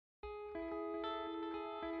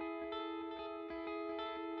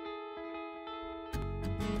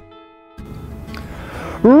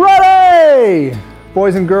Ready!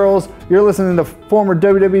 Boys and girls, you're listening to former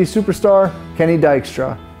WWE superstar Kenny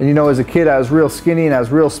Dykstra. And you know, as a kid, I was real skinny and I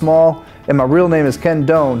was real small. And my real name is Ken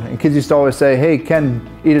Doan. And kids used to always say, hey, Ken,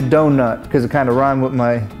 eat a donut, because it kind of rhymed with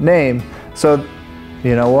my name. So,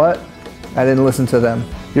 you know what? I didn't listen to them.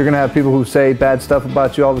 You're going to have people who say bad stuff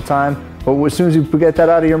about you all the time. But as soon as you get that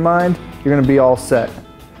out of your mind, you're going to be all set.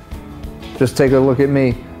 Just take a look at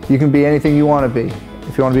me. You can be anything you want to be.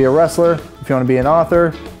 If you want to be a wrestler, if you want to be an author,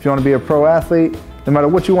 if you want to be a pro athlete, no matter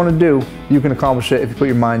what you want to do, you can accomplish it if you put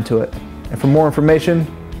your mind to it. And for more information,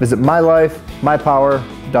 visit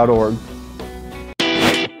mylifemypower.org.